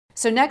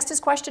So next is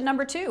question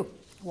number 2.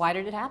 Why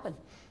did it happen?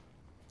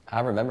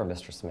 I remember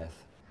Mr.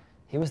 Smith.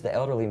 He was the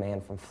elderly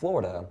man from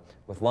Florida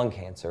with lung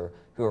cancer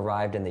who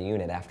arrived in the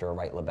unit after a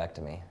right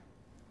lobectomy.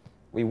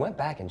 We went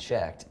back and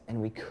checked,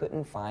 and we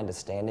couldn't find a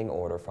standing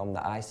order from the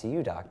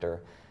ICU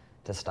doctor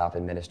to stop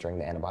administering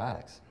the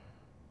antibiotics.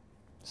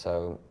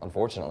 So,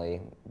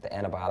 unfortunately, the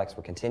antibiotics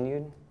were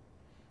continued,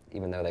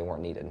 even though they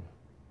weren't needed.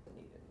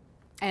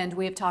 And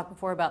we have talked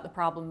before about the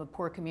problem of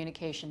poor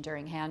communication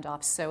during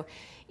handoffs. So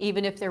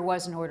even if there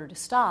was an order to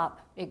stop,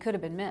 it could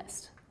have been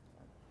missed.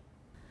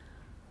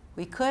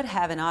 We could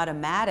have an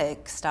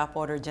automatic stop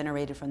order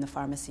generated from the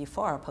pharmacy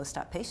for our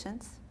post-op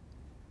patients.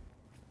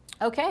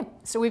 Okay,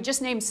 so we've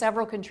just named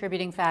several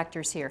contributing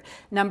factors here.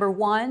 Number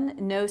 1,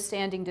 no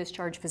standing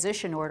discharge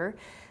physician order.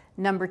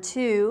 Number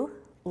 2,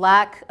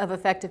 lack of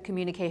effective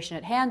communication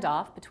at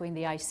handoff between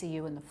the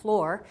ICU and the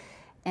floor.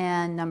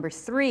 And number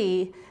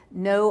 3,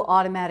 no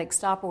automatic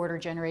stop order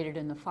generated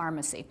in the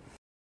pharmacy.